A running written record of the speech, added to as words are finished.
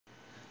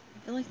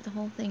I feel like the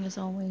whole thing is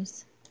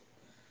always...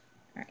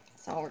 Alright,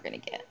 that's all we're gonna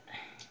get.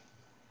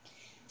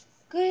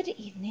 Good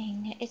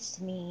evening, it's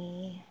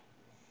me.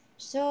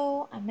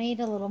 So, I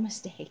made a little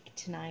mistake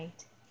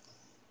tonight.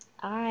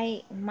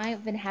 I might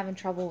have been having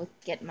trouble with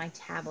getting my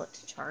tablet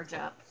to charge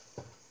up.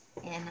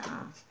 And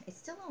it's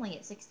still only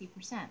at 60%.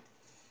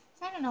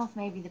 So I don't know if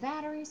maybe the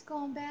battery's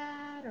going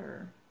bad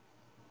or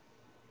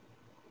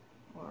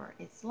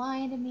it's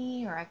lying to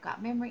me, or I've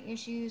got memory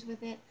issues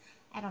with it.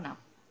 I don't know.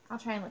 I'll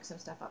try and look some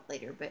stuff up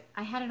later. But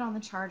I had it on the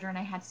charger and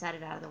I had set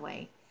it out of the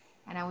way.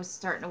 And I was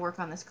starting to work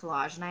on this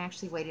collage, and I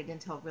actually waited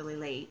until really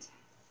late,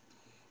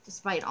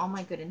 despite all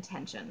my good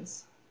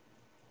intentions,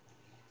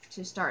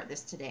 to start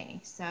this today.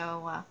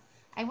 So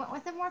I went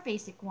with a more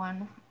basic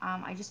one.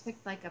 I just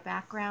picked like a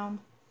background,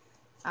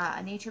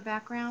 a nature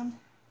background.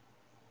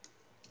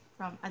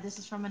 This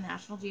is from a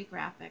National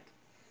Geographic.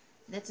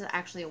 That's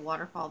actually a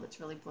waterfall that's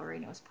really blurry,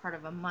 and it was part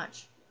of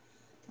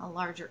a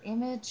larger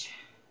image.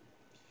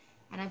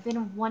 And I've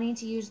been wanting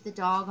to use the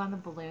dog on the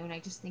balloon. I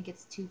just think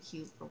it's too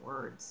cute for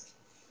words.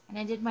 And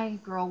I did my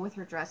girl with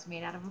her dress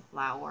made out of a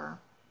flower.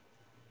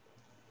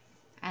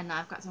 And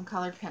I've got some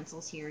colored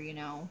pencils here, you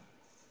know.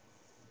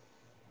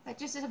 But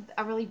just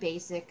a really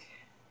basic,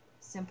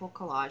 simple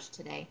collage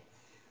today.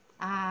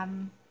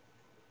 But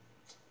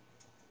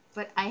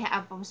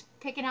I was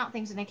picking out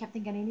things, and I kept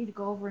thinking I need to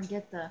go over and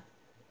get the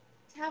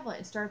tablet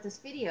and start this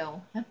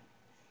video.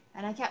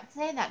 And I kept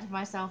saying that to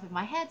myself in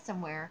my head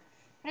somewhere.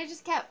 But I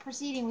just kept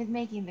proceeding with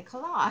making the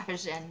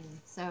collage. And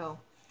so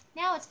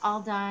now it's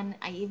all done.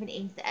 I even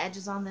inked the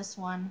edges on this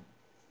one.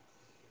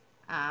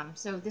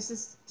 So this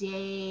is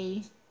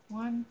day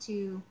 1,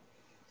 2,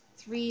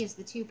 3 is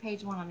the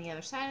 2-page one on the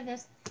other side of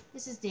this.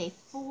 This is day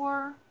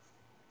 4.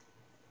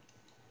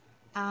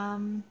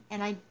 And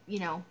you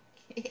know,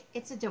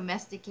 it's a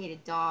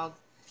domesticated dog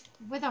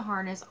with a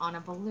harness on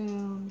a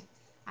balloon.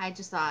 I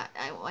just thought,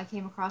 I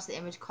came across the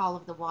image Call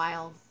of the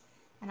Wild,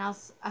 and I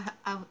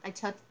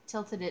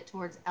tilted it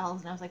towards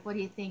Els, and I was like, what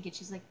do you think? And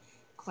she's like,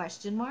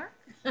 question mark?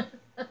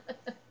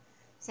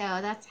 So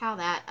that's how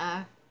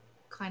that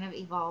kind of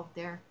evolved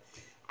there.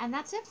 And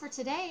that's it for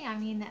today. I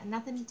mean,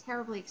 nothing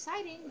terribly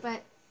exciting,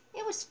 but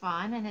it was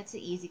fun, and it's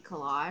an easy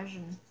collage.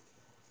 And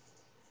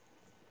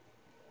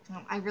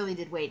I really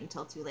did wait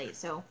until too late.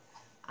 So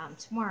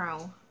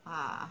tomorrow,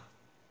 I've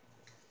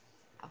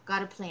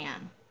got a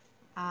plan.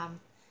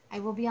 I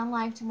will be on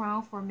live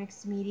tomorrow for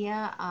Mixed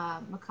Media,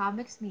 Macabre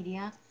Mixed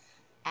Media,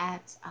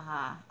 at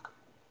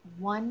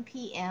 1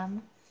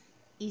 p.m.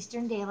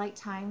 Eastern Daylight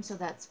Time. So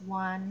that's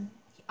 1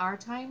 our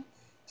time,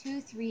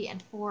 2, 3,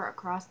 and 4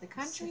 across the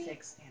country.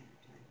 Pacific Standard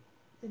Time.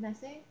 Didn't I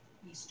say?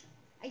 Eastern.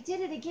 I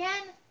did it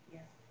again? Yeah.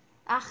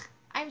 Ugh,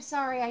 I'm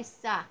sorry, I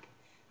suck.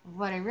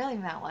 What I really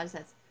meant was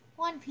that's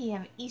 1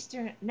 p.m.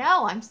 Eastern.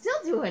 No, I'm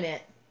still doing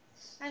it.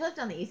 I lived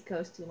on the East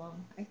Coast too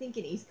long. I think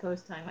in East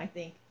Coast time, I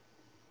think.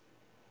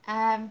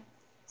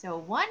 So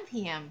 1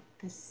 p.m.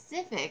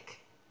 Pacific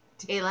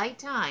Daylight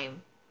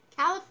Time,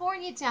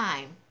 California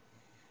time.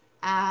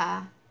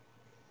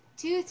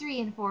 2, 3,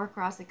 and 4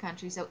 across the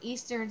country. So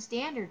Eastern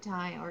Standard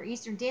Time, or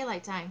Eastern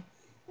Daylight Time,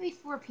 it'll be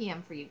 4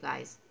 p.m. for you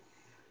guys.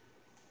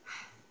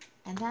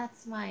 And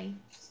that's my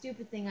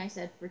stupid thing I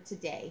said for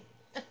today.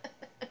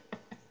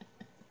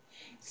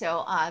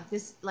 So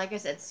this, like I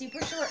said,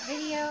 super short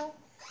video.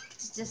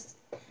 It's just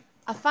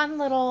a fun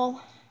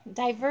little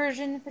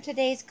diversion for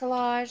today's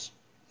collage.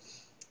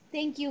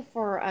 Thank you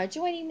for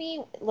joining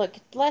me. Look,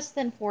 less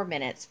than 4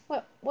 minutes.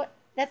 What?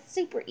 That's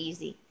super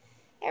easy.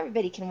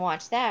 Everybody can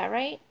watch that,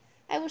 right?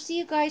 I will see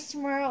you guys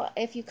tomorrow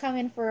if you come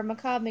in for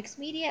Macabre Mixed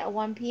Media at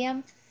 1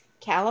 p.m.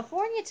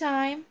 California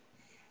time.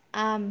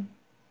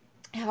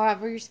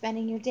 However you're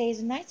spending your days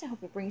and nights, I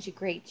hope it brings you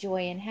great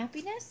joy and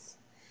happiness.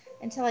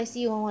 Until I see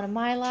you on one of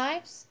my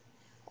lives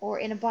or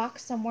in a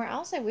box somewhere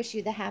else, I wish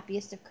you the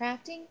happiest of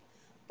crafting.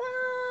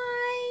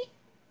 Bye!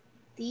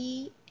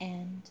 The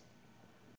end.